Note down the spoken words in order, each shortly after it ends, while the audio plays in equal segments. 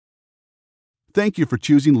Thank you for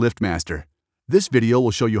choosing LiftMaster. This video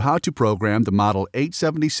will show you how to program the Model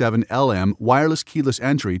 877LM wireless keyless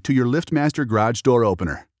entry to your LiftMaster garage door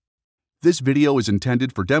opener. This video is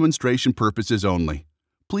intended for demonstration purposes only.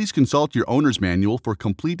 Please consult your owner's manual for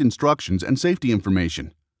complete instructions and safety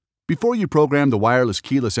information. Before you program the wireless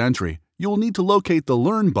keyless entry, you will need to locate the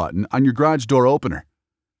Learn button on your garage door opener.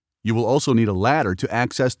 You will also need a ladder to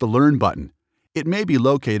access the Learn button. It may be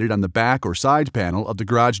located on the back or side panel of the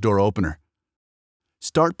garage door opener.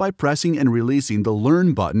 Start by pressing and releasing the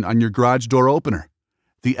Learn button on your garage door opener.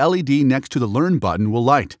 The LED next to the Learn button will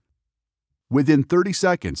light. Within 30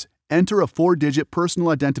 seconds, enter a 4-digit personal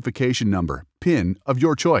identification number, PIN, of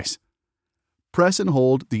your choice. Press and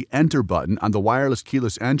hold the Enter button on the wireless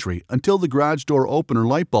keyless entry until the garage door opener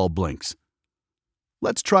light bulb blinks.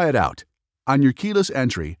 Let's try it out. On your keyless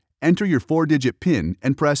entry, enter your 4-digit PIN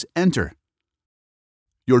and press Enter.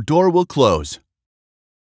 Your door will close.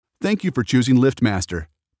 Thank you for choosing LiftMaster.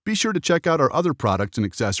 Be sure to check out our other products and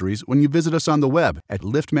accessories when you visit us on the web at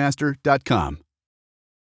liftmaster.com.